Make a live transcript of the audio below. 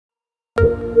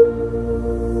Hi,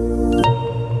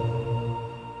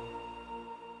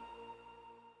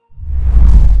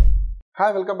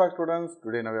 welcome back students.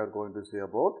 Today now we are going to see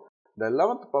about the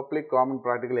 11th public common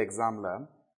practical examல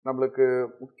நம்மளுக்கு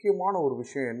முக்கியமான ஒரு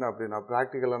விஷயம் என்ன அப்படின்னா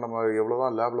ப்ராக்டிக்கலாக நம்ம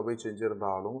எவ்வளோதான் லேபில் போய்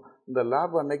செஞ்சுருந்தாலும் இந்த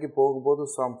லேப் அன்னைக்கு போகும்போது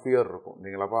சம் ஃபியர் இருக்கும்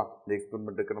இல்லைங்களாப்பா இந்த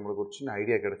எக்ஸ்பெரிமெண்ட்டுக்கு நம்மளுக்கு ஒரு சின்ன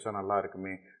ஐடியா கிடைச்சா நல்லா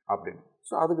இருக்குமே அப்படின்னு.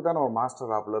 ஸோ அதுக்கு தான் நம்ம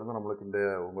மாஸ்டர் ஆப்லேருந்து நம்மளுக்கு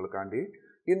உங்களுக்காண்டி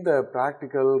இந்த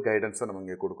ப்ராக்டிக்கல் கைடன்ஸை நம்ம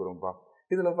இங்கே கொடுக்குறோம்ப்பா.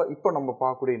 இதில் இப்போ நம்ம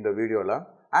பார்க்கக்கூடிய இந்த வீடியோவில்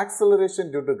acceleration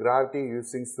due to gravity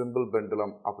using simple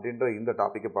pendulum அப்படின்ற இந்த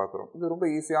டாப்பிக்கை பார்க்குறோம். இது ரொம்ப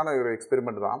ஈஸியான ஒரு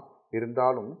எக்ஸ்பெரிமெண்ட் தான்.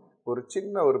 இருந்தாலும் ஒரு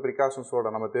சின்ன ஒரு ப்ரிகாஷன்ஸோட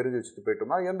நம்ம தெரிஞ்சு வச்சுட்டு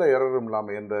போயிட்டோம்னா எந்த எரரும்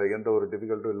இல்லாமல் எந்த ஒரு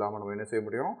டிஃபிகல்ட்டும் இல்லாமல் நம்ம என்ன செய்ய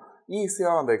முடியும்,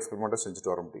 ஈஸியாக அந்த எக்ஸ்பெரிமெண்ட்டை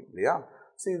செஞ்சுட்டு வர முடியும் இல்லையா.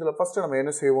 ஸோ இதில் ஃபஸ்ட்டு நம்ம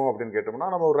என்ன செய்வோம் அப்படின்னு கேட்டோம்னா,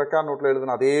 நம்ம ஒரு ரெக்கார்ட் நோட்டில்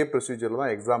எழுதின அதே ப்ரொசீஜரில்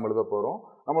தான் எக்ஸாம் எழுத போகிறோம்.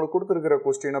 நம்மளுக்கு கொடுத்துருக்கிற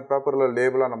கொஸ்டினை பேப்பரில்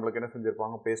லேபிளாக நம்மளுக்கு என்ன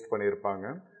செஞ்சுருப்பாங்க, பேஸ்ட் பண்ணியிருப்பாங்க.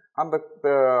 அந்த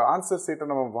ஆன்சர் சீட்டை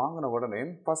நம்ம வாங்கின உடனே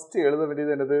ஃபஸ்ட்டு எழுத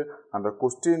வேண்டியது என்னது, அந்த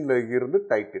கொஸ்டினில் இருந்து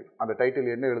டைட்டில். அந்த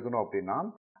டைட்டில் என்ன எழுதணும் அப்படின்னா,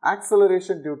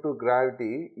 acceleration due to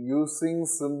gravity using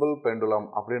simple pendulum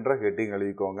அப்படின்ற ஹெட்டிங்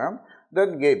எழுதிக்கோங்க.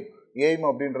 தென் எய்ம்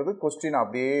அப்படின்றது கொஸ்டின்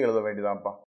அப்படியே எழுத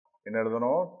வேண்டியதான்ப்பா. என்ன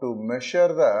எழுதணும், to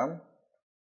measure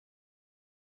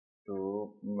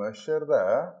the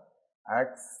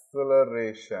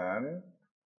acceleration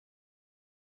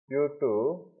due to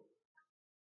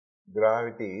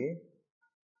gravity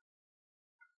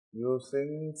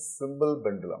using simple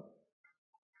pendulum.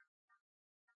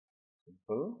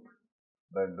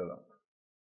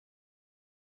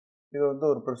 இது வந்து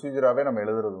ஒரு ப்ரொசீஜராகவே நம்ம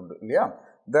எழுதுறது உண்டு இல்லையா.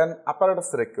 தென் apparatus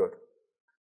required.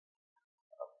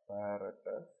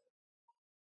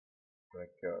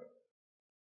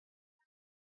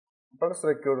 apparatus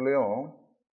requiredலையும்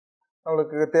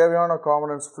நம்மளுக்கு தேவையான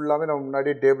காம்பனன்ட்ஸ் ஃபுல்லாகவே நம்ம முன்னாடி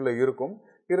டேபிளில் இருக்கும்.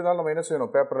 இருந்தாலும் நம்ம என்ன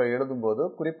செய்யணும், பேப்பரில் எழுதும்போது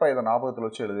குறிப்பாக இதை ஞாபகத்தில்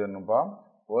வச்சு எழுதிடணும்ப்பா.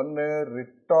 ஒன்று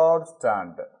ரிட்டார்ட்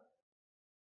ஸ்டாண்ட்,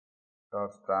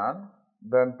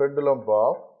 தென் பெண்டுலம்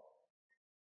பாப்,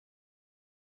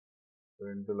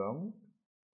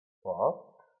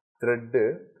 த்ரெட்டு,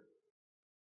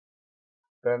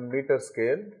 தென் metre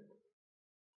scale,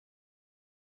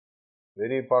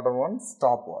 very important one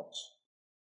stop watch.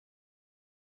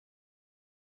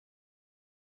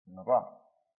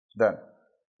 தென்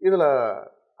இதில்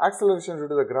acceleration due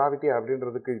to the gravity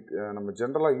அப்படின்றதுக்கு நம்ம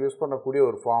ஜென்ரலாக யூஸ் பண்ணக்கூடிய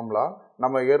ஒரு ஃபார்முலா,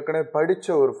 நம்ம ஏற்கனவே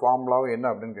படித்த ஒரு ஃபார்முலாவும் என்ன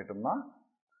அப்படின்னு கேட்டோம்னா,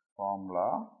 formula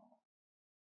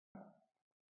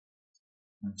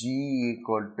G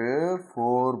equal to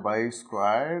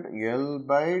 4/²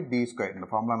 L/d². இந்த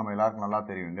ஃபார்முலா நம்ம எல்லாருக்கும் நல்லா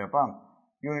தெரியும் இல்லையாப்பா.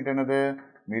 யூனிட் என்னது,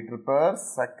 metre per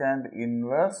second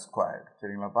inverse square.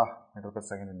 சரிங்களாப்பா, metre per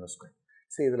second inverse square.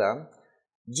 சரி, இதில்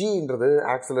Gன்றது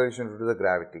acceleration due to the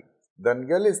gravity. Then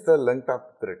L is the length of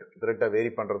thread. Thread vary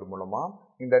பண்ணுறது மூலமாக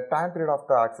இந்த time period of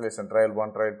the acceleration trial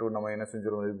 1 trial 2 நம்ம என்ன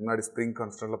செஞ்சிருவோம், இதுக்கு முன்னாடி spring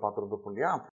கான்ஸ்டன்ட்டில் பார்த்துருந்தோம்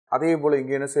இல்லையா. அதே போல்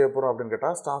இங்கே என்ன செய்ய போகிறோம் அப்படின்னு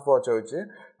கேட்டால், ஸ்டாப் வாட்சை வச்சு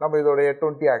நம்ம இதோடைய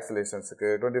 20 ஆக்சலேஷன்ஸுக்கு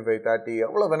 25, 30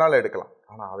 எவ்வளோ வேணாலும் எடுக்கலாம்.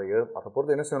 ஆனால் அதை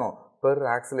பொறுத்து என்ன செய்யணும், பெர்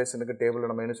ஆக்சலேஷனுக்கு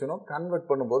டேபிளில் நம்ம என்ன செய்யணும், கன்வெர்ட்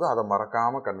பண்ணும்போது அதை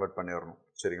மறக்காமல் கன்வெர்ட் பண்ணிடணும்.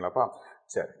 சரிங்களாப்பா.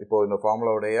 சரி, இப்போது இந்த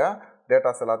ஃபார்முலாவுடைய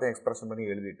டேட்டாஸ் எல்லாத்தையும் எக்ஸ்பிரஷன் பண்ணி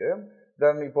எழுதிட்டு,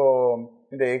 தென் இப்போது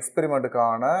இந்த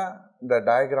எக்ஸ்பெரிமெண்ட்டுக்கான இந்த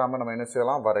டயக்ராமை நம்ம என்ன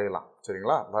செய்யலாம், வரையலாம்.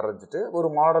 சரிங்களா, வரைஞ்சிட்டு ஒரு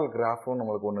மாடல் கிராஃபும்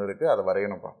நம்மளுக்கு ஒன்று இருக்குது, அதை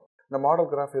வரையணும்ப்பா. இந்த மாடல்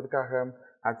கிராஃப் எதுக்காக,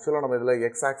 ஆக்சுவலாக நம்ம இதில்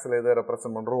எக்ஸ் ஆக்ஸில் எதை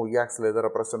ரெப்ரசென்ட் பண்ணுறோம், ஒய் ஆக்ஸில் எதை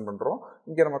ரெப்ரசென்ட் பண்ணுறோம்,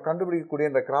 இங்கே நம்ம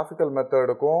கண்டுபிடிக்கக்கூடிய இந்த கிராஃபிக்கல்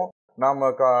மெத்தடுக்கும்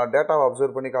நம்ம டேட்டாவை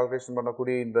அப்சர்வ் பண்ணி கால்குலேஷன்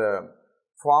பண்ணக்கூடிய இந்த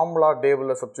ஃபார்முலா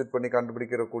டேபிளில் சப்ஸ்டியூட் பண்ணி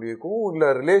கண்டுபிடிக்கிறக்கூடியக்கும் இல்லை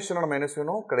ரிலேஷனை நம்ம என்ன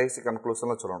செய்யணும், கடைசி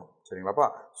கன்க்ளூஷனில் சொல்லணும். சரிங்களாப்பா.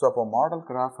 ஸோ அப்போ மாடல்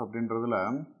கிராஃப் அப்படின்றதுல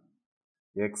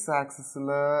எக்ஸ்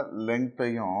ஆக்சிஸில்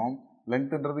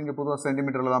லென்த்துன்றது இங்கே பொதுவாக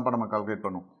சென்டிமீட்டரில் தான்ப்பா நம்ம கால்குலேட்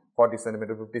பண்ணும். 40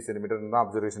 சென்டிமீட்டர் 50 சென்டிமீட்டர் தான்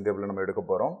அப்சர்வேஷன் டேபிளில் நம்ம எடுக்க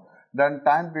போகிறோம். தென்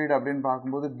டைம் பீரியட் அப்படின்னு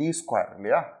பார்க்கும்போது d²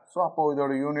 இல்லையா. ஸோ அப்போது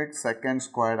இதோட யூனிட் செகண்ட்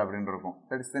ஸ்கொயர்ட் அப்படின்னு இருக்கும்.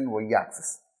 That is then Y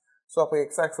axis. So அப்போ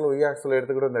எக்ஸ் ஆக்ஸில் ஒய் ஆக்ஸில்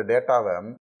எடுத்துக்கிட்டு இந்த டேட்டாவை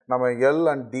நம்ம எல்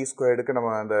அண்ட் d² நம்ம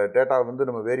அந்த டேட்டாவை வந்து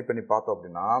நம்ம வேரி பண்ணி பார்த்தோம்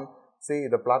அப்படின்னா,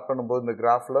 இதை பிளாட் பண்ணும்போது இந்த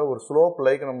கிராஃபில் ஒரு ஸ்லோப்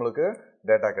லைக் நம்மளுக்கு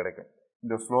டேட்டா கிடைக்கும்.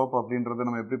 இந்த ஸ்லோப் அப்படின்றத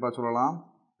நம்ம எப்படிப்பா சொல்லலாம்,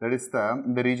 தட் இஸ்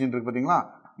இந்த ரீஜன் இருக்குது பார்த்தீங்களா,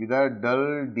 இதை டெல்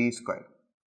d².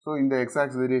 ஸோ இந்த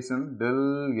exact variation del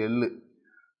L.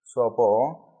 So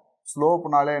அப்போது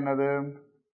ஸ்லோப்னாலே என்னது,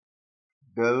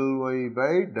 del Y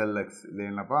by Dell X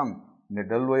இல்லைங்களாப்பா. இந்த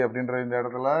டெல் ஒய் அப்படின்ற இந்த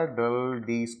இடத்துல டெல்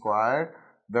d²,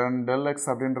 தென் டெல் எக்ஸ்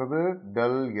அப்படின்றது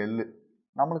டெல் எல்.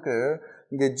 நம்மளுக்கு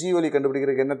இங்கே ஜி வழி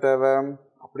கண்டுபிடிக்கிறதுக்கு என்ன தேவை,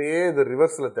 அப்படியே இது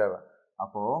ரிவர்ஸில் தேவை.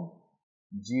 அப்போது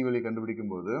ஜி வழி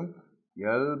கண்டுபிடிக்கும்போது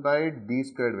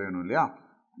L/d² வேணும் இல்லையா.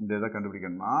 இந்த இதை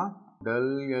கண்டுபிடிக்கணும்னா del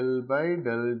L by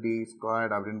del D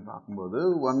squared அப்படின்னு பார்க்கும்போது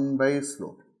 1 by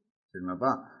slope.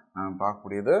 சரிங்களாப்பா, நம்ம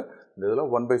பார்க்கக்கூடியது இந்த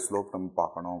இதில் 1 by slope நம்ம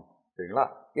பார்க்கணும். சரிங்களா?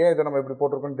 ஏன் இதை நம்ம இப்படி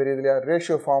போட்டிருக்கோன்னு தெரியுது இல்லையா?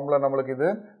 ரேஷியோ ஃபார்மில் நம்மளுக்கு இது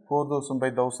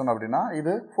 4000/1000 அப்படின்னா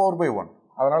இது 4/1.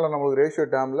 அதனால் நம்மளுக்கு ரேஷியோ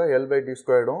டேர்மில்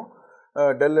L/d²டும்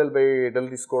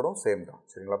ΔL/ΔT² சேம் தான்.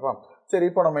 சரிங்களாப்பா? சரி,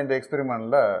 இப்போ நம்ம இந்த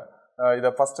எக்ஸ்பெரிமெண்ட்டில் இதை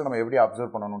ஃபஸ்ட்டு நம்ம எப்படி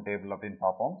அப்சர்வ் பண்ணணும் டேபிள் அப்படின்னு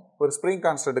பார்ப்போம். ஒரு ஸ்ப்ரிங்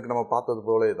கான்ஸ்டன்ட்டுக்கு நம்ம பார்த்தது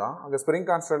போலே தான். அங்கே ஸ்ப்ரிங்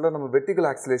கான்ஸ்டன்ட்டில் நம்ம வெர்டிகல்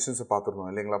ஆக்சிலேஷன்ஸை பார்த்துருந்தோம்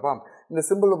இல்லைங்களாப்பா? இந்த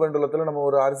சிம்பிள் பெண்டுலத்தில் நம்ம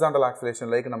ஒரு ஹாரிசான்டல்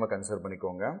ஆக்சிலேஷன் லைக் நம்ம கன்சிடர்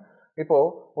பண்ணிக்கோங்க.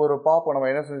 இப்போது ஒரு பாப்பை நம்ம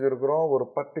என்ன செஞ்சுருக்கிறோம், ஒரு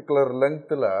பர்டிகுலர்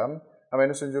லென்த்தில் நம்ம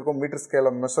என்ன செஞ்சுருக்கோம், மீட்டர்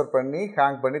ஸ்கேலை மெஷர் பண்ணி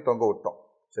ஹேங் பண்ணி தொங்க விட்டோம்.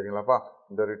 சரிங்களாப்பா?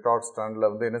 இந்த ரிட்டார்ட்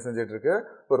ஸ்டாண்டில் வந்து என்ன செஞ்சிட்ருக்கு,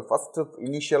 ஒரு ஃபஸ்ட்டு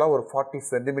இனிஷியலாக ஒரு 40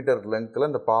 சென்டிமீட்டர் லென்த்தில்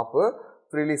இந்த பாப்பு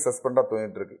ஃப்ரீலி சஸ்பெண்டாக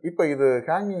தூங்கிட்டு இருக்கு. இப்போ இது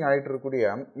ஹேங்கிங் ஆகிட்டு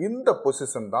இருக்கக்கூடிய இந்த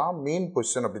பொசிஷன் தான் மெயின்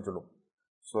பொசிஷன் அப்படின்னு சொல்லுவோம்.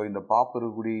 ஸோ இந்த பாப்பு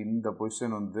இருக்கக்கூடிய இந்த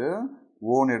பொசிஷன் வந்து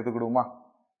ஓன்னு எடுத்துக்கிடுவோமா?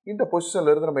 இந்த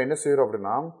பொசிஷன்லேருந்து நம்ம என்ன செய்கிறோம்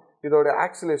அப்படின்னா, இதோட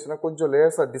ஆக்சிலேஷனை கொஞ்சம்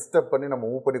லேசாக டிஸ்டர்ப் பண்ணி நம்ம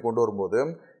மூவ் பண்ணி கொண்டு வரும்போது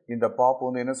இந்த பாப்பு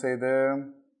வந்து என்ன செய்யுது,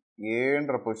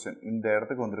 ஏன்ற பொசிஷன் இந்த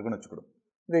இடத்துக்கு வந்திருக்குன்னு வச்சுக்கிடும்.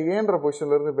 இந்த ஏன்ற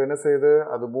பொசிஷன்லேருந்து இப்போ என்ன செய்யுது,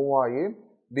 அது மூவ் ஆகி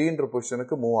பீன்ற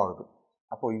பொசிஷனுக்கு மூவ் ஆகுது.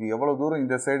 அப்போது இது எவ்வளோ தூரம்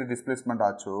இந்த சைடு டிஸ்பிளேஸ்மெண்ட்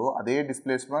ஆச்சோ அதே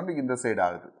டிஸ்பிளேஸ்மெண்ட் இந்த சைடு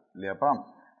ஆகுது இல்லையாப்பா?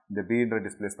 இந்த பீன்ற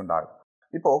டிஸ்பிளேஸ்மெண்ட் ஆகுது.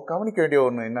 இப்போது கவனிக்க வேண்டிய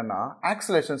ஒன்று என்னென்னா,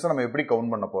 ஆக்சிலேஷன்ஸை நம்ம எப்படி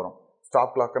கவுண்ட் பண்ண போகிறோம்?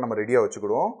 ஸ்டாப் கிளாக்கை நம்ம ரெடியாக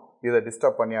வச்சுக்கிடுவோம். இதை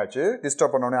டிஸ்டர்ப் பண்ணியாச்சு.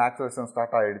 டிஸ்டர்ப் பண்ணோடனே ஆக்சிலேஷன்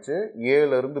ஸ்டார்ட் ஆகிடுச்சு.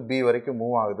 ஏலேருந்து பி வரைக்கும்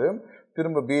மூவ் ஆகுது.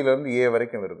 திரும்ப பியிலேருந்து ஏ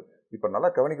வரைக்கும் வருது. இப்போ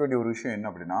நல்லா கவனிக்க வேண்டிய ஒரு விஷயம் என்ன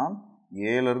அப்படின்னா,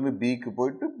 ஏலேருந்து பிக்கு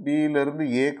போயிட்டு பியிலேருந்து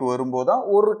ஏக்கு வரும்போது தான்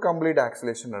ஒரு கம்ப்ளீட்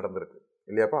ஆக்சிலேஷன் நடந்திருக்கு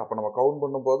இல்லையாப்பா? அப்போ நம்ம கவுண்ட்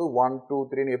பண்ணும்போது 1 2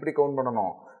 3ன்னு எப்படி கவுண்ட்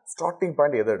பண்ணணும்? ஸ்டார்டிங்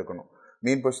பாயிண்ட் எதை எடுக்கணும்?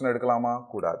 மீன் பொசிஷன் எடுக்கலாமா?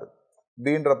 கூடாது.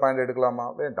 பீன்ற பாயிண்ட் எடுக்கலாமா?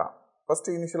 வேண்டாம்.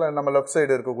 ஃபஸ்ட்டு இனிஷியலாக நம்ம லெஃப்ட்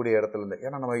சைடு இருக்கக்கூடிய இடத்துலேருந்து,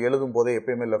 ஏன்னா நம்ம எழுதும் போதே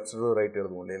எப்பயுமே லெஃப்ட் சைடு ரைட்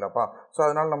எழுதுவோம் இல்லையாப்பா? ஸோ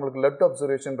அதனால் நம்மளுக்கு லெஃப்ட்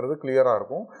அப்சர்வேஷன்றது கிளியராக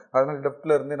இருக்கும். அதனால்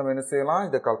லெஃப்ட்டில் இருந்து நம்ம என்ன செய்யலாம்,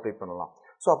 இதை கால்குலேட் பண்ணலாம்.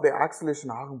 ஸோ அப்படி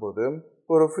ஆக்சிலேஷன் ஆகும்போது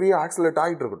ஒரு ஃப்ரீயாக ஆக்சிலேட்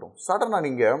ஆகிட்டு இருக்கட்டும். சடனாக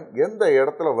நீங்கள் எந்த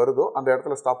இடத்துல வருதோ அந்த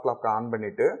இடத்துல ஸ்டாப் கிளாக்கை ஆன்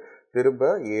பண்ணிவிட்டு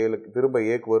திரும்ப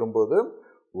ஏக்கு வரும்போது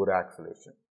ஒரு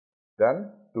ஆக்சிலேஷன், தென்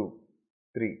 2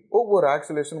 3 ஒவ்வொரு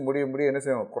ஆக்சிலேஷன் முடிய என்ன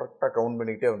செய்யணும், கரெக்டாக கவுண்ட்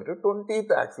பண்ணிக்கிட்டே வந்துட்டு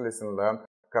 20th ஆக்சிலேஷனில்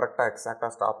கரெக்டாக எக்ஸாக்டாக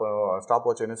ஸ்டாப்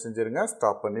வாட்ச் என்ன செஞ்சுருங்க,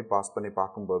 ஸ்டாப் பண்ணி பாஸ் பண்ணி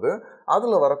பார்க்கும்போது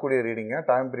அதில் வரக்கூடிய ரீடிங்கை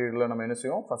டைம் பீரியடில் நம்ம என்ன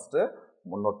செய்வோம், ஃபஸ்ட்டு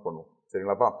நோட் பண்ணுவோம்.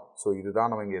 சரிங்களாப்பா? ஸோ இதுதான்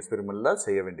நம்ம இங்கே எக்ஸ்பெரிமெண்ட்டில்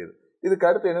செய்ய வேண்டியது. இதுக்கு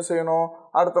அடுத்து என்ன செய்யணும்,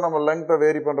 அடுத்து நம்ம லெங்க்த்தை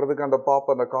வேரி பண்ணுறதுக்கு அந்த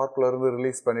பாப் அந்த கார்க்லேருந்து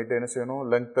ரிலீஸ் பண்ணிவிட்டு என்ன செய்யணும்,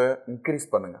 லெங்க்த்தை இன்க்ரீஸ்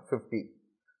பண்ணுங்கள் 50,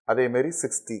 அதேமாரி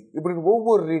 60, இப்படி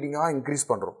ஒவ்வொரு ரீடிங்காக இன்க்ரீஸ்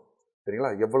பண்ணுறோம். சரிங்களா?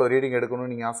 எவ்வளோ ரீடிங்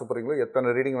எடுக்கணும்னு நீங்கள் ஆசைப்படுறீங்களோ எத்தனை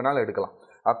ரீடிங் வேணாலும் எடுக்கலாம்.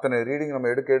 அத்தனை ரீடிங் நம்ம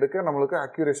எடுக்க நம்மளுக்கு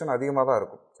அக்யூரேஷன் அதிகமாக தான்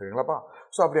இருக்கும். சரிங்களாப்பா?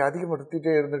 ஸோ அப்படி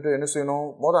அதிகப்படுத்திட்டே இருந்துட்டு என்ன செய்யணும்,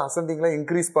 மொதல் அசெண்டிங்கில்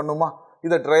இன்க்ரீஸ் பண்ணுமா?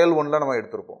 இதை ட்ரையல் 1ல் நம்ம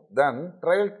எடுத்திருப்போம். தென்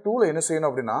ட்ரையல் 2ல் என்ன செய்யணும்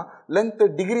அப்படின்னா, லெங்க்த்தை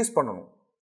டிகிரீஸ் பண்ணணும்.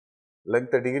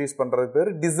 லெங்க்த்தை டிகிரீஸ் பண்ணுறது பேர்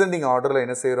டிசெண்டிங் ஆர்டரில்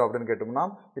என்ன செய்கிறோம் அப்படின்னு கேட்டோம்னா,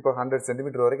 இப்போ 100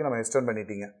 சென்டிமீட்டர் வரைக்கும் நம்ம எக்ஸ்டெண்ட்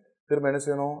பண்ணிட்டீங்க. திரும்ப என்ன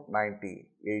செய்யணும், 90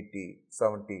 80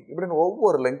 70 இப்படின்னு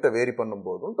ஒவ்வொரு லெங்க்த்தை வேரி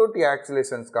பண்ணும்போதும் 20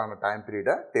 ஆக்சிலேஷன்ஸ்க்கான டைம்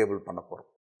பீரியடை டேபிள் பண்ண போகிறோம்.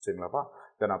 சரிங்களாப்பா?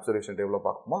 தென் அப்சர்வேஷன் டேபிளை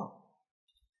பார்க்குமா?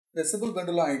 இந்த சிம்பிள்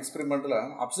பெண்டுலம் எக்ஸ்பெரிமெண்ட்டில்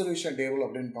அப்சர்வேஷன் டேபிள்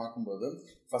அப்படின்னு பார்க்கும்போது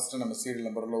ஃபஸ்ட்டு நம்ம சீரியல்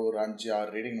நம்பரில் ஒரு 5 6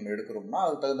 ரீடிங் நம்ம எடுக்கிறோம்னா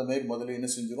அதுக்கு தகுந்த மாரி முதல்ல என்ன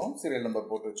செஞ்சிடும், சீரியல் நம்பர்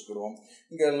போட்டு வச்சுக்கிடுவோம்.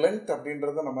 இங்கே லென்த்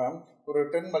அப்படின்றத நம்ம ஒரு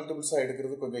 10 மல்டிபிள்ஸாக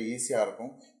எடுக்கிறது கொஞ்சம் ஈஸியாக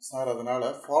இருக்கும் சார். அதனால்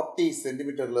 40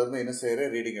 சென்டிமீட்டர்லேருந்து என்ன செய்கிற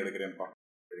ரீடிங் எடுக்கிறேன்ப்பா.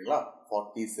 சரிங்களா?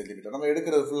 40 சென்டிமீட்டர் நம்ம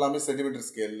எடுக்கிறது ஃபுல்லாமே சென்டிமீட்டர்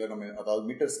ஸ்கேலில், நம்ம அதாவது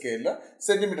மீட்டர் ஸ்கேலில்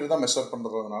சென்டிமீட்டர் தான் மெஷர்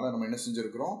பண்ணுறதுனால நம்ம என்ன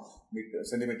செஞ்சுருக்கிறோம்,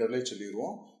 சென்டிமீட்டர்லேயே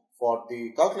சொல்லிடுவோம். 40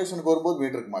 கால்குலேஷனுக்கு வரும்போது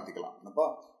மீட்டருக்கு மாற்றிக்கலாம். என்னப்பா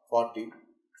 40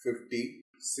 50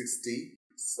 60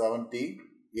 70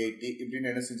 80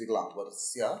 இப்படின்னு என்ன செஞ்சுக்கலாம்,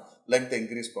 வரிசையாக லென்த்தை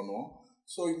இன்க்ரீஸ் பண்ணுவோம்.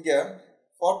 ஸோ இங்கே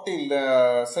 40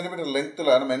 சென்டிமீட்டர்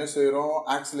லென்த்தில் நம்ம என்ன செய்கிறோம்,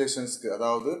 ஆக்சிலேஷன்ஸ்க்கு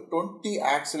அதாவது 20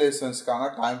 ஆக்சிலேஷன்ஸ்க்கான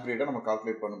டைம் பீரியடை நம்ம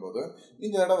கால்குலேட் பண்ணும்போது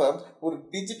இந்த தடவை ஒரு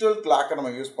டிஜிட்டல் கிளாக்கை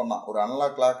நம்ம யூஸ் பண்ணலாம். ஒரு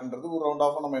அனலாக் கிளாக்ன்றது ஒரு ரவுண்ட்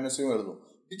ஆஃபாக நம்ம என்ன செய்வோம் எழுதுவோம்.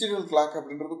 டிஜிட்டல் கிளாக்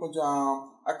அப்படின்றது கொஞ்சம்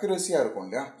அக்யூரஸியாக இருக்கும்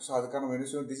இல்லையா? ஸோ அதுக்கான நம்ம என்ன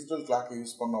செய்வோம், டிஜிட்டல் கிளாக்கை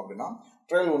யூஸ் பண்ணோம் அப்படின்னா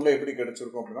ட்ரையல் 1ல் எப்படி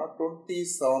கிடச்சிருக்கும் அப்படின்னா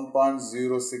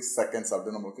 27.06 செகண்ட்ஸ்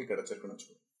அப்படின்னு நம்மளுக்கு கிடச்சிருக்குன்னு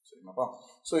வச்சுக்கோங்க. சரிங்களாப்பா?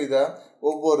 ஸோ இதை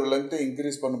ஒவ்வொரு லென்த்தை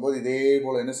இன்க்ரீஸ் பண்ணும்போது இதே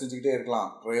போல் என்ன செஞ்சுக்கிட்டே இருக்கலாம்,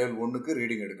 ட்ரையல் 1க்கு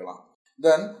ரீடிங் எடுக்கலாம்.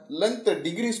 தென் லென்த்தை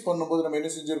டிகிரீஸ் பண்ணும்போது நம்ம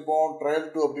என்ன செஞ்சுருப்போம், ட்ரையல்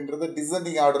 2 அப்படின்றத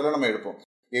டிசெண்டிங் ஆர்டரில் நம்ம எடுப்போம்.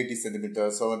 80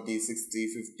 சென்டிமீட்டர் 70 60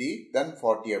 50 தென்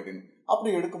 40 அப்படின்னு அப்படி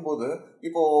எடுக்கும்போது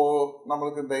இப்போது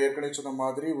நம்மளுக்கு இந்த ஏற்கனவே சொன்ன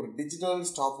மாதிரி ஒரு டிஜிட்டல்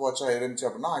ஸ்டாப் வாட்சாக இருந்துச்சு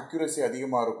அப்படின்னா அக்யூரஸி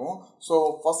அதிகமாக இருக்கும். ஸோ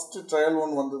ஃபஸ்ட்டு ட்ரையல்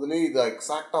 1 வந்ததுலேயே இது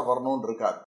எக்ஸாக்டாக வரணும்னு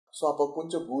இருக்காது. ஸோ அப்போ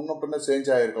கொஞ்சம் முன்ன பின்ன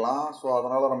சேஞ்ச் ஆகிருக்கலாம். ஸோ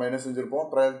அதனால் நம்ம என்ன செஞ்சுருப்போம்,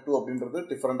 ட்ரையல் 2 அப்படின்றது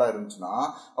டிஃப்ரெண்ட்டாக இருந்துச்சுன்னா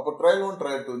அப்போ ட்ரையல் 1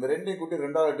 ட்ரையல் 2 இந்த ரெண்டையும் கூட்டி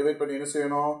 2ஆல் டிவைட் பண்ணி என்ன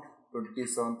செய்யணும்,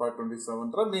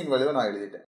 27.27 மீன் வேல்யூவை நான்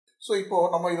எழுதிட்டேன். ஸோ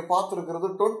இப்போது நம்ம இதை பார்த்துருக்கிறது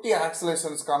 20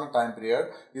 ஆக்சிலேஷன்ஸ்க்கான டைம் பீரியட்.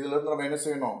 இதுலேருந்து நம்ம என்ன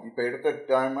செய்யணும், இப்போ எடுத்த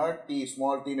டைமை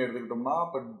ஸ்மால் டீன்னு எடுத்துக்கிட்டோம்னா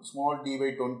இப்போ ஸ்மால்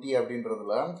t/20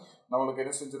 அப்படின்றதுல நம்மளுக்கு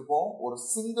என்ன செஞ்சிருப்போம் ஒரு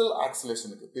சிங்கிள்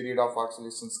ஆக்சிலேஷனுக்கு பீரியட் ஆஃப்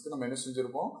ஆக்சிலேஷன்ஸ்க்கு நம்ம என்ன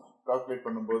செஞ்சிருப்போம் கால்குலேட்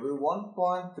பண்ணும்போது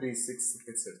 1.36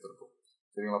 செகண்ட்ஸ் எடுத்திருப்போம்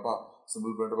சரிங்களாப்பா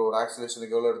சிம்பிள் பெண்டல் ஒரு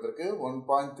ஆக்சிலேஷனுக்கு எவ்வளோ எடுத்திருக்கு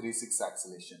 1.36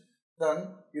 ஆக்சிலேஷன் தென்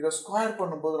இதை ஸ்கொயர்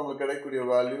பண்ணும்போது நம்மளுக்கு கிடைக்கக்கூடிய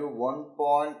வேல்யூ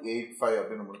 1.85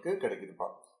 அப்படின்னு நம்மளுக்கு கிடைக்குதுப்பா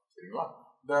சரிங்களா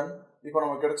தென் இப்போ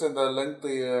நமக்கு கிடைச்ச இந்த லென்த்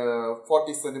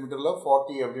 40 சென்டிமீட்டரில்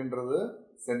 40 அப்படின்றது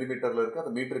சென்டிமீட்டரில் இருக்குது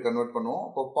அதை மீட்டர் கன்வெர்ட் பண்ணுவோம்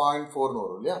அப்போ 0.4ன்னு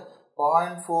வரும் இல்லையா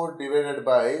 0.4 டிவைடட்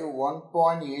பை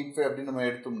 1.85 அப்படின்னு நம்ம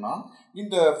எடுத்தோம்னா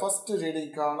இந்த first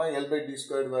ரீடிங்கான L/D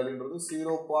square வேல்யூன்றது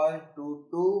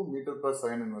 0.22 metre per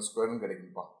second inverse ஸ்கொயர்னு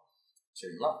கிடைக்கும்ப்பா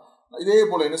சரிங்களா இதே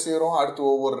போல் என்ன செய்கிறோம் அடுத்து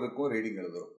ஒவ்வொருக்கும் ரீடிங்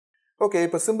எழுதுறோம் ஓகே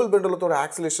இப்போ சிம்பிள் பெண்டலத்தோட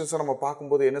ஆக்சிலேஷன்ஸை நம்ம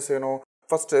பார்க்கும்போது என்ன செய்யணும்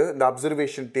ஃபஸ்ட்டு இந்த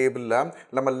அப்சர்வேஷன் டேபிளில்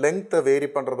நம்ம லென்த்தை வேரி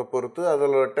பண்ணுறதை பொறுத்து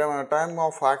அதில் டைம்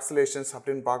ஆஃப் ஆக்சிலேஷன்ஸ்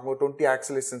அப்படின்னு பார்க்கும்போது 20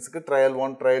 ஆக்சிலேஷன்ஸுக்கு ட்ரையல்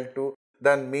 1 ட்ரையல் 2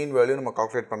 தென் மீன் வேல்யூ நம்ம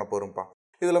கால்குலேட் பண்ண போகிறோம்ப்பா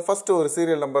இதில் ஃபஸ்ட்டு ஒரு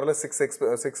சீரியல் நம்பரில்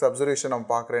சிக்ஸ் அப்சர்வேஷன் நம்ம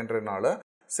பார்க்குறேன்றதுனால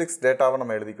 6 டேட்டாவை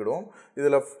நம்ம எழுதிக்கிடுவோம்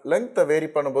இதில் லென்த்தை வேரி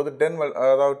பண்ணும்போது 10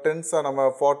 அதாவது டென்ஸாக நம்ம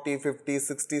 40 50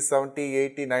 60 70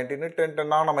 80 90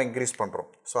 10 நம்ம இன்க்ரீஸ் பண்ணுறோம்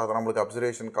ஸோ அதை நம்மளுக்கு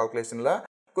அப்சர்வேஷன் கால்குலேஷனில்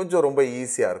கொஞ்சம் ரொம்ப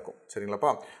ஈஸியாக இருக்கும்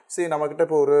சரிங்களாப்பா சரி நம்மக்கிட்ட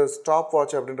இப்போ ஒரு ஸ்டாப்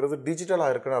வாட்ச் அப்படின்றது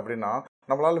டிஜிட்டலாக இருக்கணும் அப்படின்னா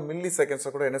நம்மளால் மில்லி செகண்ட்ஸை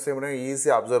கூட என்ன செய்ய முடியும்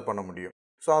ஈஸியாக அப்சர்வ் பண்ண முடியும்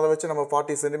ஸோ அதை வச்சு நம்ம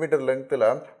 40 சென்டிமீட்டர் லென்த்தில்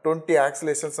 20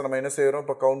 ஆக்சிலேஷன்ஸ் நம்ம என்ன செய்கிறோம்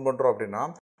இப்போ கவுண்ட் பண்ணுறோம் அப்படின்னா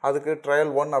அதுக்கு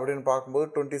ட்ரையல் 1 அப்படின்னு பார்க்கும்போது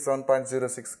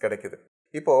 27.06 கிடைக்குது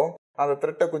இப்போது அந்த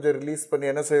த்ரெட்டை கொஞ்சம் ரிலீஸ் பண்ணி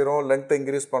என்ன செய்கிறோம் லென்த்தை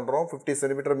இன்க்ரீஸ் பண்ணுறோம் 50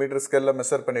 சென்டிமீட்டர் மீட்டர் ஸ்கேலில்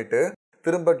மெஷர் பண்ணிவிட்டு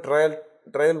திரும்ப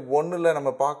ட்ரையல் 1ல்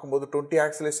நம்ம பார்க்கும்போது 20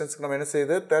 ஆக்சிலேஷன்ஸ்க்கு நம்ம என்ன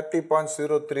செய்யுது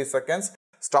 30.03 செகண்ட்ஸ்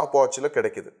ஸ்டாப் வாட்சில்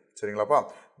கிடைக்குது சரிங்களாப்பா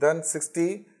தென் 60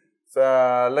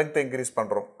 லென்த் இன்க்ரீஸ்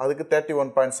பண்ணுறோம் அதுக்கு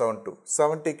 31.72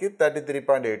 70க்கு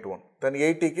 33.81 தென்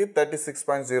 80க்கு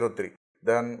 36.03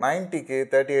 தென் 90க்கு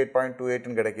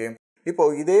 38.28 கிடைக்கும் இப்போ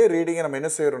இதே ரீடிங்கை நம்ம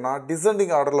என்ன செய்யறோம்னா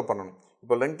டிசெண்டிங் ஆர்டரில் பண்ணணும்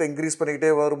இப்போ லென்த்தை இன்க்ரீஸ்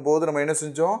பண்ணிக்கிட்டே வரும்போது நம்ம என்ன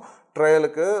செஞ்சோம் ட்ரையல்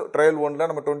 1ல்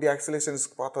நம்ம 20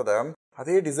 ஆக்சிலேஷன்ஸ்க்கு பார்த்ததை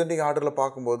அதே டிசெண்டிங் ஆர்டரில்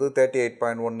பார்க்கும்போது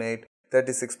 38.18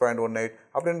 36.18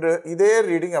 அப்படின்ற இதே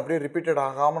ரீடிங் அப்படியே ரிப்பீட்டட்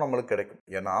ஆகாமல் நம்மளுக்கு கிடைக்கும்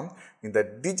ஏன்னா இந்த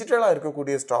டிஜிட்டலாக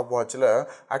இருக்கக்கூடிய ஸ்டாப் வாட்சில்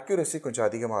அக்யூரசி கொஞ்சம்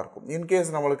அதிகமாக இருக்கும்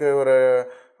இன்கேஸ் நம்மளுக்கு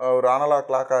ஒரு அனலாக்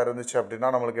கிளாக்காக இருந்துச்சு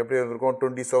அப்படின்னா நம்மளுக்கு எப்படி இருந்திருக்கும்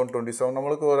 27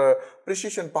 நம்மளுக்கு ஒரு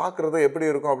ப்ரிசிஷன் பார்க்குறது எப்படி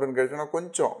இருக்கும் அப்படின்னு கேட்டிங்கன்னா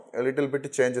கொஞ்சம் லிட்டில் பிட்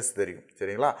சேஞ்சஸ் தெரியும்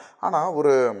சரிங்களா ஆனால்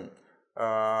ஒரு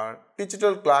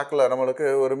டிஜிட்டல் கிளாக்கில் நம்மளுக்கு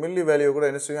ஒரு மில்லி வேல்யூ கூட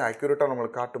என்ன செய்யும் அக்யூரேட்டாக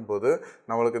நம்மளுக்கு காட்டும்போது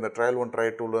நம்மளுக்கு இந்த ட்ரையல் 1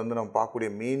 ட்ரையல் 2லேருந்து நம்ம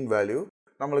பார்க்கக்கூடிய மீன் வேல்யூ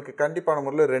நம்மளுக்கு கண்டிப்பான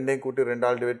முறையில் ரெண்டையும் கூட்டி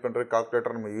 2ஆல் டிவைட் பண்ணுற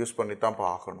கால்குலேட்டர் நம்ம யூஸ் பண்ணி தான்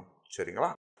பார்க்கணும் சரிங்களா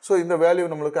ஸோ இந்த வேல்யூ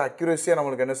நம்மளுக்கு அக்யூரேசியாக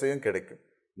நம்மளுக்கு என்ன செய்யும் கிடைக்கும்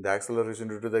இந்த acceleration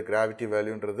due to the gravity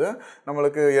வேல்யூன்றது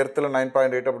நம்மளுக்கு எர்த்தில்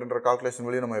 9.8 அப்படின்ற கால்குலேஷன்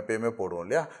வேல்யூ நம்ம எப்பயுமே போடுவோம்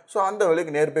இல்லையா ஸோ அந்த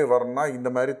வேலைக்கு நேர்பை வரணும்னா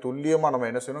இந்த மாதிரி துல்லியமாக நம்ம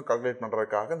என்ன செய்யணும் கால்குலேட்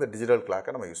பண்ணுறதுக்காக இந்த டிஜிட்டல்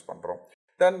கிளாக்கை நம்ம யூஸ் பண்ணுறோம்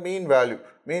தென் மீன்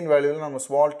வேல்யூவில் நம்ம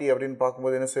ஸ்மால் டி அப்படின்னு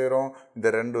பார்க்கும்போது என்ன செய்கிறோம் இந்த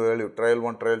ரெண்டு வேல்யூ ட்ரையல்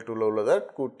 1 ட்ரையல் 2ல் உள்ளதை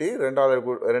கூட்டி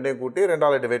ரெண்டையும் கூட்டி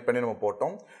 2ஆல் டிவைட் பண்ணி நம்ம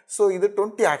போட்டோம் ஸோ இது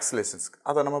 20 ஆக்சிலேஷன்ஸ்க்கு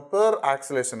அதை நம்ம பெர்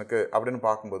ஆக்சிலேஷனுக்கு அப்படின்னு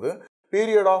பார்க்கும்போது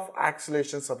பீரியட் ஆஃப்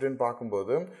ஆக்சிலேஷன்ஸ் அப்படின்னு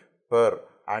பார்க்கும்போது பெர்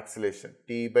ஆக்சிலேஷன்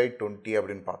T/20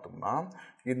 அப்படின்னு பார்த்தோம்னா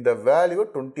இந்த வேல்யூ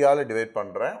 20ஆல் டிவைட்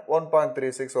பண்ணுறேன்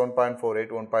 1.36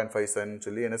 1.48 1.57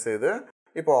 சொல்லி என்ன செய்யுது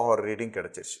இப்போ ஒரு ரீடிங்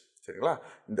கிடச்சிருச்சு சரிங்களா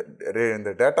இந்த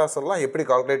டேட்டாஸ் எல்லாம் எப்படி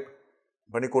கால்குலேட்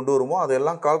பண்ணி கொண்டு வருமோ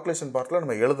அதெல்லாம் கால்குலேஷன் பார்ட்டில்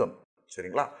நம்ம எழுதணும்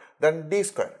சரிங்களா தென் டி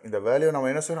ஸ்கொயர் இந்த வேல்யூ நம்ம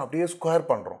என்ன செய்யணும் அப்படியே ஸ்கொயர்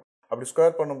பண்ணுறோம் அப்படி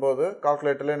ஸ்கொயர் பண்ணும்போது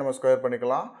கால்குலேட்டர்லேயே நம்ம ஸ்கொயர்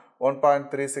பண்ணிக்கலாம்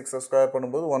 1.36 ஸ்கொயர்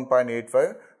பண்ணும்போது 1.85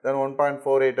 தென்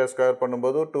 1.48 ஸ்கொயர்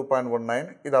பண்ணும்போது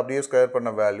 2.19 இது அப்படியே ஸ்கொயர் பண்ண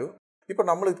வேல்யூ இப்போ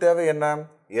நம்மளுக்கு தேவை என்ன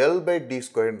L/D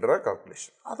ஸ்கொயர்ன்ற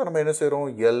கால்குலேஷன் அதை நம்ம என்ன செய்கிறோம்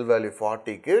L வேல்யூ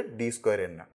 40க்கு டி ஸ்கொயர்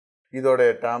என்ன இதோட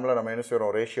டேர்மில் நம்ம என்ன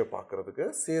செய்கிறோம் ரேஷியோ பார்க்குறதுக்கு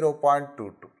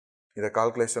 0.22 இதை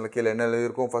கால்குலேஷனில் கீழே என்ன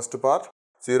எழுதியிருக்கும் ஃபர்ஸ்ட் பார்ட்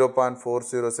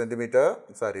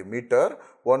 0.40 மீட்டர்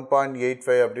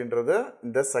 1.85 அப்படின்றது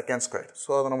இந்த செகண்ட் ஸ்கொயர் ஸோ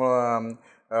அதை நம்ம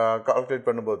கால்குலேட்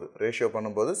பண்ணும்போது ரேஷியோ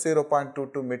பண்ணும்போது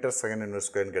 0.22 மீட்டர் செகண்ட் இன்வெர்ஸ்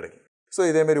ஸ்கொயர்னு கிடைக்கும் ஸோ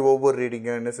இதேமாரி ஒவ்வொரு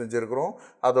ரீடிங்கும் என்ன செஞ்சுருக்கிறோம்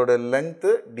அதோட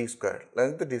லென்த்து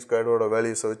டி ஸ்கொயரோட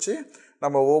வேல்யூஸை வச்சு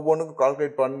நம்ம ஒவ்வொன்றுக்கும்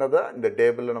கால்குலேட் பண்ணதை இந்த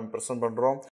டேபிளில் நம்ம ப்ரெசென்ட்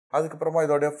பண்ணுறோம் அதுக்கப்புறமா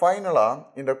இதோடைய ஃபைனலாக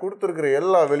இந்த கொடுத்துருக்கிற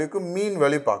எல்லா வேல்யூக்கும் மீன்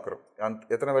வேல்யூ பார்க்குறோம்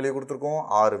எத்தனை வேல்யூ கொடுத்துருக்கோம்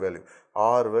 6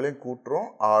 வேல்யூ கூட்டுறோம்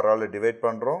 6ஆல் டிவைட்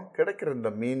பண்ணுறோம் கிடைக்கிற இந்த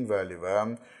மீன் வேல்யூவை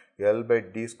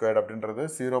L/D ஸ்கொயர்ட் அப்படின்றது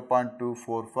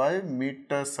 0.245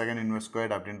 மீட்டர் செகண்ட் இன்வெர்ஸ்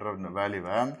ஸ்கொயர்ட் அப்படின்ற இந்த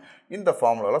வேல்யூவை இந்த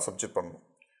ஃபார்முலாவில் சப்ஜெக்ட் பண்ணணும்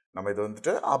நம்ம இதை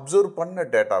வந்துட்டு அப்சர்வ் பண்ண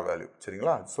டேட்டா வேல்யூ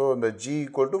சரிங்களா ஸோ இந்த G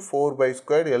 =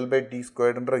 4/² L/D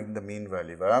ஸ்கொயர்டுன்ற இந்த மீன்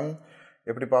வேல்யூவை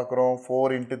எப்படி பார்க்குறோம்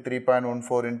 4 ×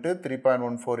 3.14 ×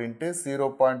 3.14 ×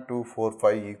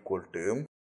 0.245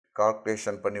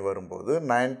 கால்குலேஷன் பண்ணி வரும்போது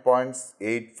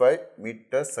 9.85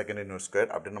 மீட்டர் செகண்ட் இன்வெர்ஸ்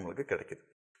ஸ்கொயர் அப்படின்னு நம்மளுக்கு கிடைக்குது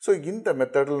ஸோ இந்த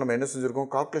மெத்தடில் நம்ம என்ன செஞ்சுருக்கோம்,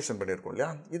 கால்குலேஷன் பண்ணியிருக்கோம் இல்லையா,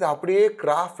 இதை அப்படியே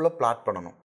கிராஃபில் பிளாட்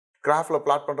பண்ணணும். கிராஃபில்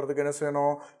பிளாட் பண்ணுறதுக்கு என்ன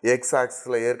செய்யணும், எக்ஸ்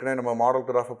ஆக்சிஸில் ஏற்கனவே நம்ம மாடல்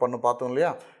கிராஃபை பண்ணி பார்த்தோம்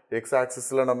இல்லையா, எக்ஸ்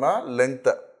ஆக்சிஸில் நம்ம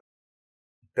லென்த்தை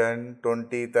 10,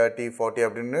 20, 30, 40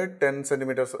 அப்படின்னு 10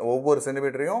 சென்டிமீட்டர்ஸ், ஒவ்வொரு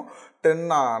சென்டிமீட்டரையும் 10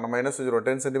 நம்ம என்ன செஞ்சுருவோம்,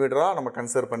 10 சென்டிமீட்டராக நம்ம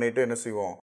கன்சிடர் பண்ணிவிட்டு என்ன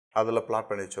செய்வோம், அதில் பிளாட்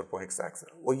பண்ணி வச்சுருப்போம் எக்ஸ்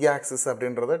ஆக்சிஸ். ஒய் ஆக்சிஸ்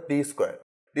அப்படின்றது டி ஸ்கொயர்.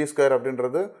 டி ஸ்கொயர்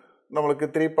அப்படின்றது நம்மளுக்கு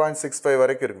 3.65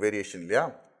 வரைக்கும் இருக்குது வேரியேஷன் இல்லையா.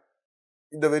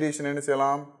 இந்த வேரியேஷன் என்ன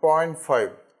செய்யலாம்,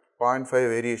 0.5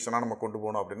 வேரியேஷனாக நம்ம கொண்டு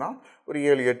போகணும் அப்படின்னா ஒரு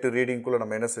 7-8 ரீடிங்குள்ளே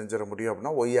நம்ம என்ன செஞ்சிட முடியும்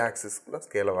அப்படின்னா ஒய் ஆக்சிஸ்க்குள்ளே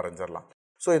ஸ்கேலை வரைஞ்சிடலாம்.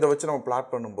 ஸோ இதை வச்சு நம்ம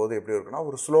பிளாட் பண்ணும்போது எப்படி இருக்குன்னா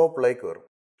ஒரு ஸ்லோப் லைக் வரும்.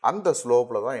 அந்த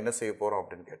ஸ்லோப்பில் தான் என்ன செய்ய போகிறோம்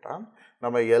அப்படின்னு கேட்டால்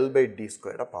நம்ம L/D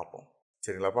ஸ்கொயரை பார்ப்போம்.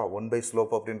 சரிங்களாப்பா, 1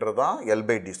 ஸ்லோப் அப்படின்றது தான்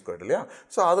L/D ஸ்கொயர் இல்லையா.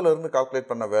 ஸோ அதிலிருந்து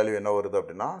கால்குலேட் பண்ண வேல்யூ என்ன வருது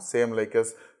அப்படின்னா சேம் லைக்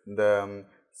இந்த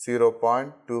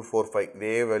 0.245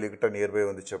 இதே வேல்யூ கிட்ட நியர்பை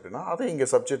வந்துச்சு அப்படின்னா அதை இங்கே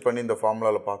சப்ஸ்டிட்யூட் பண்ணி இந்த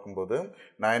ஃபார்முலாவில் பார்க்கும்போது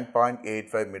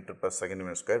 9.85 மீட்டர்/செகண்ட்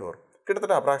வரும்.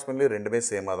 கிட்டத்தட்ட அப்ராக்சிமேட்லி ரெண்டுமே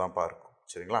சேமாக தான் இருக்கும்.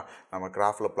 சரிங்களா, நம்ம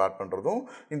கிராஃபில் பிளாட் பண்ணுறதும்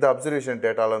இந்த அப்சர்வேஷன்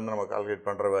டேட்டாலேருந்து நம்ம கால்குலேட்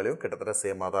பண்ணுற வேல்யூ கிட்டத்தட்ட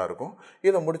சேமாக தான் இருக்கும்.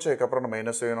 இதை முடிச்சதுக்கப்புறம் நம்ம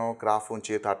என்ன செய்யணும், கிராஃபும்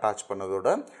சேர்த்து அட்டாச் பண்ணதோட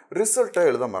ரிசல்ட்டை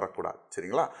எழுத மறக்கூடாது.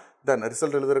 சரிங்களா, தென்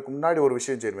ரிசல்ட் எழுதுறதுக்கு முன்னாடி ஒரு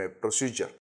விஷயம் செய்யணுமே,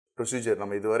 ப்ரொசீஜர்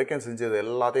நம்ம இது வரைக்கும் செஞ்சது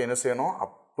எல்லாத்தையும் என்ன செய்யணும்,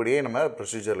 அப்படியே நம்ம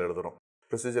ப்ரொசீஜரில் எழுதுகிறோம்.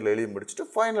 ப்ரொசீஜர் எழுதி முடிச்சுட்டு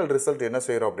ஃபைனல் ரிசல்ட் என்ன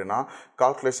செய்கிறோம் அப்படின்னா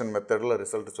கால்குலேஷன் மெத்தடில்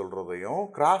ரிசல்ட் சொல்கிறதையும்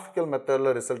கிராஃபிக்கல் மெத்தடில்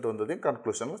ரிசல்ட் வந்ததையும்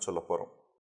கன்க்ளூஷனில் சொல்ல போகிறோம்.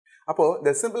 அப்போது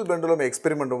இந்த சிம்பிள் பெண்டுலம்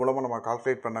எக்ஸ்பெரிமெண்ட் மூலமாக நம்ம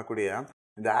கால்குலேட் பண்ணக்கூடிய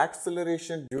இந்த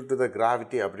acceleration due to the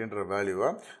gravity அப்படின்ற வேல்யூவை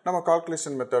நம்ம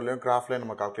கால்குலேஷன் மெத்தட்லையும் கிராஃப்லையும்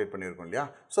நம்ம கால்குலேட் பண்ணியிருக்கோம் இல்லையா.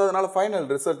 ஸோ அதனால் ஃபைனல்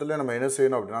ரிசல்ட்லேயும் நம்ம என்ன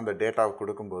செய்யணும் அப்படின்னா அந்த டேட்டாவை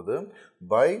கொடுக்கும்போது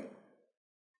பை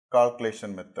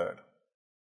கால்குலேஷன்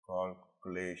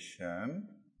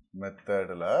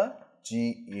மெத்தடில் G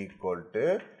equal to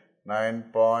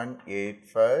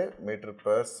 9.85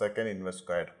 மீட்டர்/செகண்ட் inverse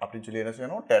square அப்படின்னு சொல்லி என்ன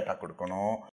செய்யணும், டேட்டா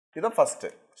கொடுக்கணும். இதான் ஃபஸ்ட்டு.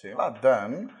 சரிங்களா,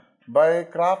 தென் பை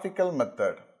கிராஃபிக்கல்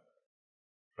மெத்தட்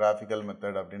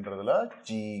அப்படின்றதுல G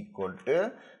equal to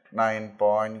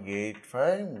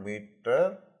 9.85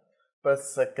 மீட்டர்/செகண்ட்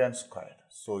square.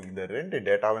 So இந்த ரெண்டு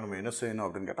டேட்டாவை நம்ம என்ன செய்யணும்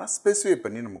அப்படின்னு கேட்டால் ஸ்பெசிஃபை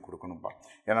பண்ணி நம்ம கொடுக்கணும்ப்பா.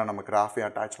 ஏன்னா நம்ம கிராஃபையும்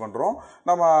அட்டாச் பண்ணுறோம்,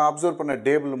 நம்ம அப்சர்வ் பண்ண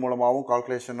டேபிள் மூலமாகவும்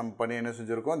கால்குலேஷன் நம்ம பண்ணி என்ன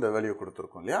செஞ்சுருக்கோம், இந்த வேல்யூ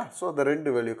கொடுத்துருக்கோம் இல்லையா. ஸோ அந்த ரெண்டு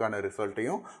வேல்யூக்கான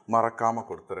ரிசல்ட்டையும் மறக்காமல்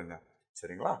கொடுத்துருங்க.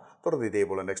 சரிங்களா, தொடர்ந்து இதே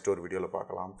போல் நெக்ஸ்ட் ஒரு வீடியோவில்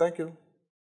பார்க்கலாம். தேங்க்யூ.